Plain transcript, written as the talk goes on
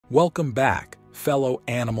Welcome back, fellow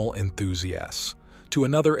animal enthusiasts, to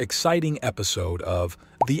another exciting episode of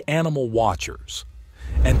The Animal Watchers.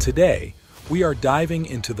 And today, we are diving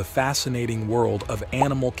into the fascinating world of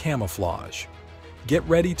animal camouflage. Get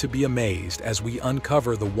ready to be amazed as we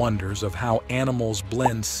uncover the wonders of how animals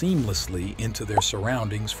blend seamlessly into their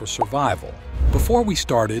surroundings for survival. Before we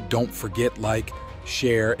started, don't forget like,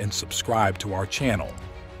 share, and subscribe to our channel.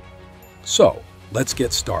 So, let's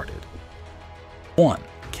get started. 1.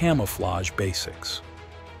 Camouflage Basics.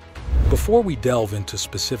 Before we delve into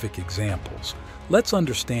specific examples, let's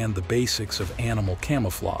understand the basics of animal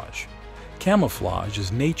camouflage. Camouflage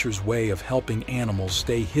is nature's way of helping animals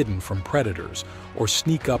stay hidden from predators or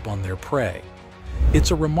sneak up on their prey.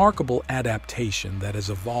 It's a remarkable adaptation that has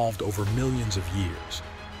evolved over millions of years.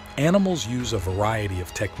 Animals use a variety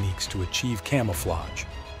of techniques to achieve camouflage.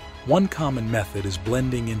 One common method is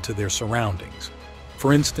blending into their surroundings.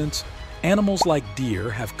 For instance, animals like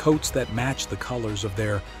deer have coats that match the colors of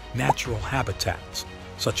their natural habitats,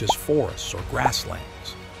 such as forests or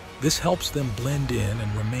grasslands. This helps them blend in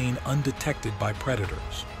and remain undetected by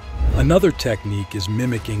predators. Another technique is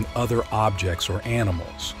mimicking other objects or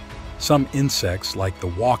animals. Some insects, like the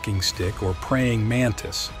walking stick or praying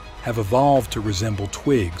mantis, have evolved to resemble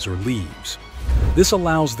twigs or leaves. This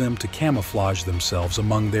allows them to camouflage themselves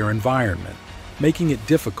among their environment, making it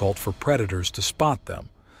difficult for predators to spot them.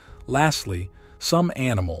 Lastly, some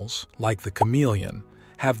animals, like the chameleon,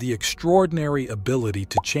 have the extraordinary ability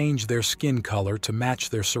to change their skin color to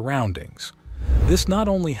match their surroundings. This not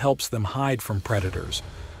only helps them hide from predators,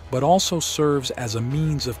 but also serves as a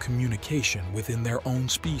means of communication within their own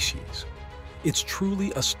species. It's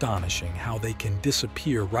truly astonishing how they can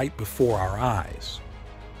disappear right before our eyes.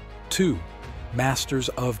 2. Masters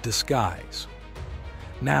of Disguise.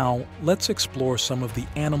 Now, let's explore some of the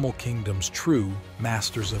animal kingdom's true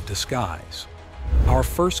masters of disguise. Our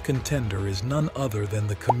first contender is none other than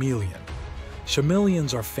the chameleon.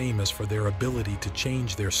 Chameleons are famous for their ability to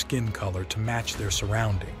change their skin color to match their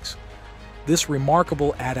surroundings. This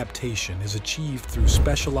remarkable adaptation is achieved through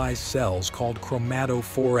specialized cells called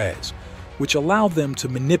chromatophores, which allow them to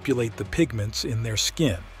manipulate the pigments in their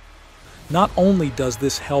skin. Not only does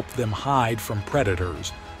this help them hide from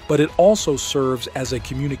predators, but it also serves as a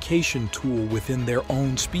communication tool within their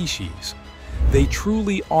own species. They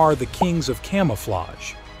truly are the kings of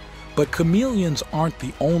camouflage. But chameleons aren't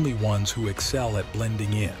the only ones who excel at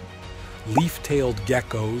blending in. Leaf-tailed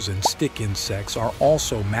geckos and stick insects are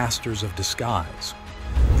also masters of disguise.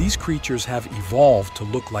 These creatures have evolved to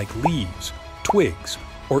look like leaves, twigs,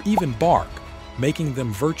 or even bark, making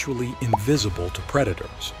them virtually invisible to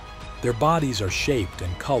predators. Their bodies are shaped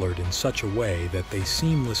and colored in such a way that they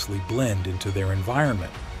seamlessly blend into their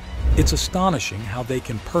environment. It's astonishing how they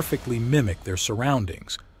can perfectly mimic their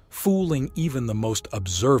surroundings, fooling even the most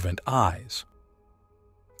observant eyes.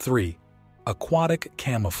 3. Aquatic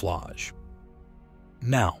Camouflage.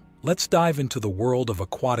 Now, let's dive into the world of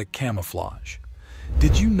aquatic camouflage.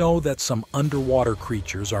 Did you know that some underwater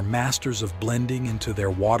creatures are masters of blending into their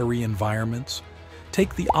watery environments?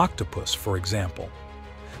 Take the octopus, for example.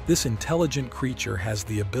 This intelligent creature has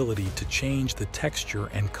the ability to change the texture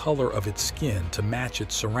and color of its skin to match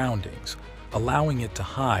its surroundings, allowing it to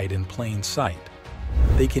hide in plain sight.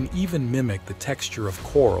 They can even mimic the texture of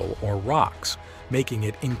coral or rocks, making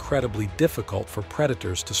it incredibly difficult for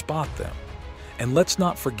predators to spot them. And let's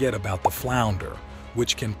not forget about the flounder,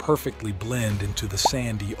 which can perfectly blend into the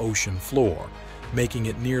sandy ocean floor, making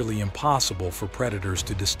it nearly impossible for predators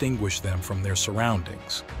to distinguish them from their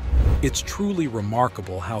surroundings. It's truly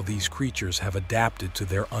remarkable how these creatures have adapted to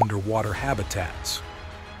their underwater habitats.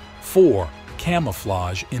 4.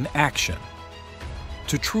 Camouflage in action.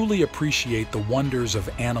 To truly appreciate the wonders of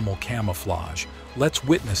animal camouflage, let's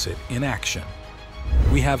witness it in action.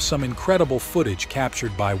 We have some incredible footage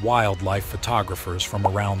captured by wildlife photographers from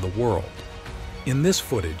around the world. In this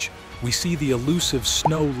footage, we see the elusive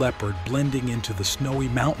snow leopard blending into the snowy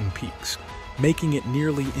mountain peaks, making it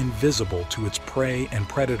nearly invisible to its prey and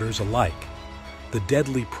predators alike. The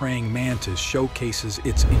deadly praying mantis showcases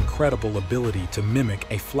its incredible ability to mimic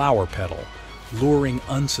a flower petal, luring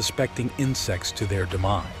unsuspecting insects to their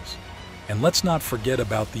demise. And let's not forget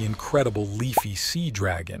about the incredible leafy sea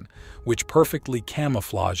dragon, which perfectly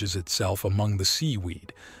camouflages itself among the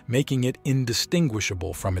seaweed, making it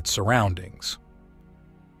indistinguishable from its surroundings.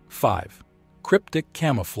 5. Cryptic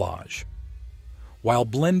Camouflage. While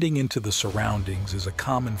blending into the surroundings is a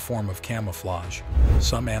common form of camouflage,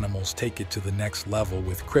 some animals take it to the next level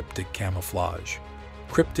with cryptic camouflage.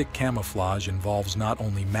 Cryptic camouflage involves not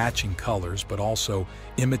only matching colors but also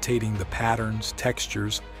imitating the patterns,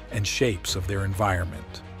 textures, and shapes of their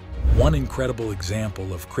environment. One incredible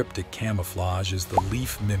example of cryptic camouflage is the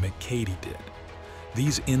leaf mimic katydid.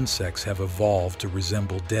 These insects have evolved to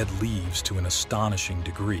resemble dead leaves to an astonishing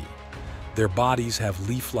degree. Their bodies have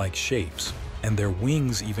leaf-like shapes, and their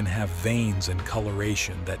wings even have veins and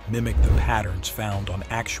coloration that mimic the patterns found on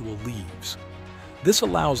actual leaves. This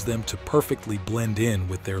allows them to perfectly blend in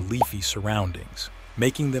with their leafy surroundings,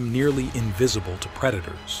 making them nearly invisible to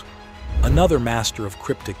predators. Another master of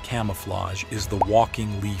cryptic camouflage is the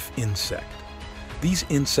walking leaf insect. These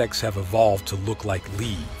insects have evolved to look like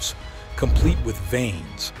leaves, complete with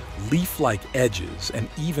veins, leaf-like edges, and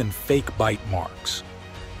even fake bite marks.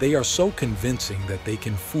 They are so convincing that they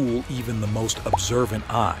can fool even the most observant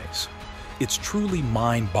eyes. It's truly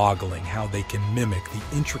mind-boggling how they can mimic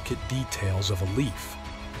the intricate details of a leaf.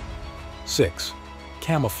 6.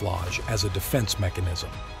 Camouflage as a defense mechanism.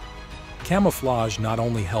 Camouflage not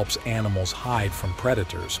only helps animals hide from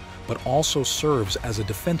predators, but also serves as a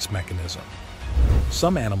defense mechanism.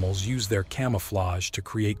 Some animals use their camouflage to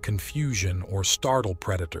create confusion or startle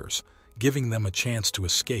predators, giving them a chance to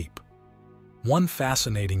escape. One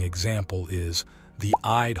fascinating example is the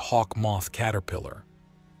eyed hawk moth caterpillar.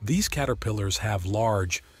 These caterpillars have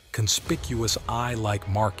large, conspicuous eye-like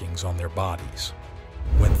markings on their bodies.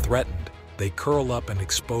 When threatened, they curl up and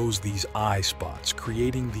expose these eye spots,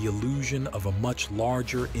 creating the illusion of a much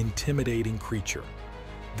larger, intimidating creature.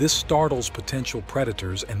 This startles potential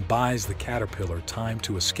predators and buys the caterpillar time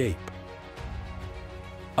to escape.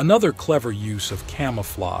 Another clever use of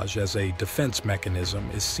camouflage as a defense mechanism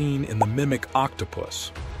is seen in the mimic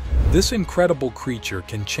octopus. This incredible creature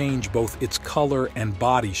can change both its color and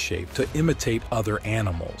body shape to imitate other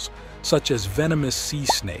animals, such as venomous sea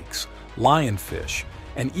snakes, lionfish,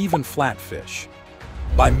 and even flatfish.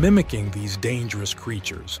 By mimicking these dangerous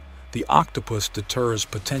creatures, the octopus deters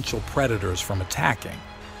potential predators from attacking.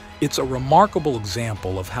 It's a remarkable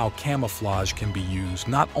example of how camouflage can be used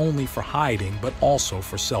not only for hiding but also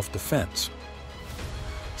for self-defense.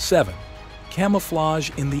 7.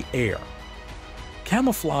 Camouflage in the air.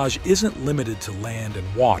 Camouflage isn't limited to land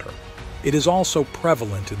and water. It is also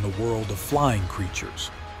prevalent in the world of flying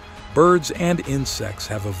creatures. Birds and insects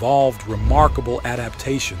have evolved remarkable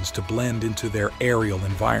adaptations to blend into their aerial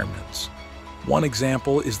environments. One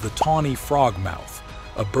example is the tawny frogmouth,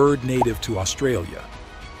 a bird native to Australia.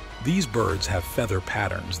 These birds have feather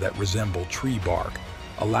patterns that resemble tree bark,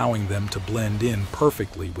 allowing them to blend in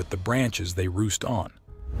perfectly with the branches they roost on.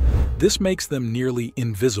 This makes them nearly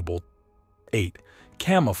invisible. 8.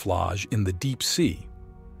 Camouflage in the deep sea.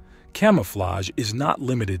 Camouflage is not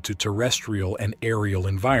limited to terrestrial and aerial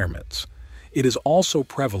environments. It is also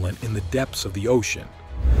prevalent in the depths of the ocean.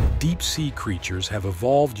 Deep sea creatures have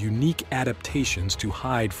evolved unique adaptations to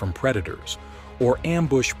hide from predators or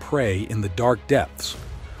ambush prey in the dark depths.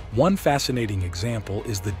 One fascinating example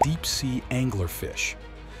is the deep-sea anglerfish.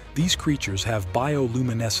 These creatures have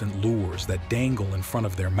bioluminescent lures that dangle in front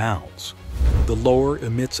of their mouths. The lure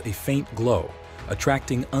emits a faint glow,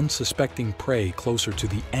 attracting unsuspecting prey closer to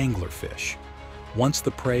the anglerfish. Once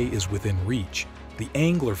the prey is within reach, the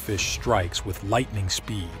anglerfish strikes with lightning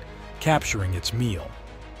speed, capturing its meal.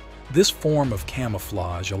 This form of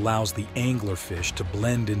camouflage allows the anglerfish to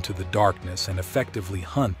blend into the darkness and effectively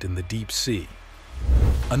hunt in the deep sea.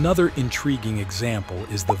 Another intriguing example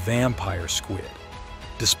is the vampire squid.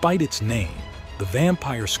 Despite its name, the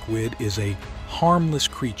vampire squid is a harmless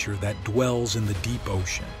creature that dwells in the deep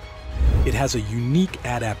ocean. It has a unique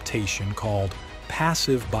adaptation called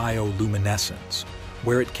passive bioluminescence,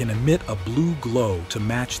 where it can emit a blue glow to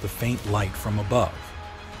match the faint light from above.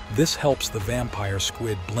 This helps the vampire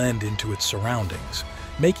squid blend into its surroundings,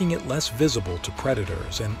 making it less visible to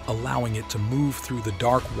predators and allowing it to move through the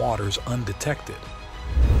dark waters undetected.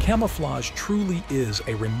 Camouflage truly is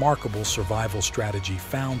a remarkable survival strategy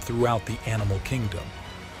found throughout the animal kingdom.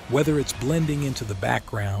 Whether it's blending into the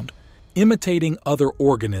background, imitating other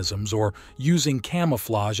organisms, or using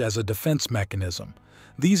camouflage as a defense mechanism,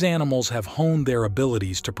 these animals have honed their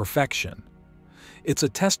abilities to perfection. It's a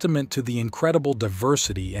testament to the incredible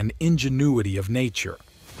diversity and ingenuity of nature.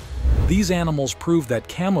 These animals prove that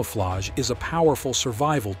camouflage is a powerful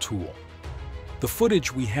survival tool. The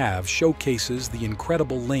footage we have showcases the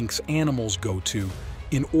incredible lengths animals go to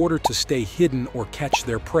in order to stay hidden or catch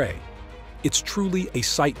their prey. It's truly a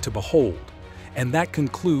sight to behold, and that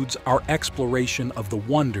concludes our exploration of the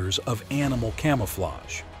wonders of animal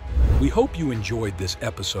camouflage. We hope you enjoyed this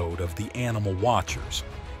episode of The Animal Watchers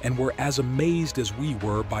and were as amazed as we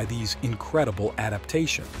were by these incredible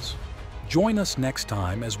adaptations. Join us next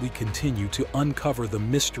time as we continue to uncover the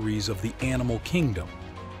mysteries of the animal kingdom.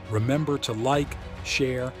 Remember to like,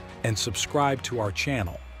 share, and subscribe to our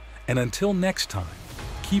channel. And until next time,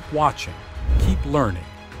 Keep watching, keep learning,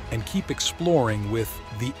 and keep exploring with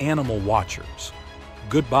the Animal Watchers.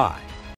 Goodbye.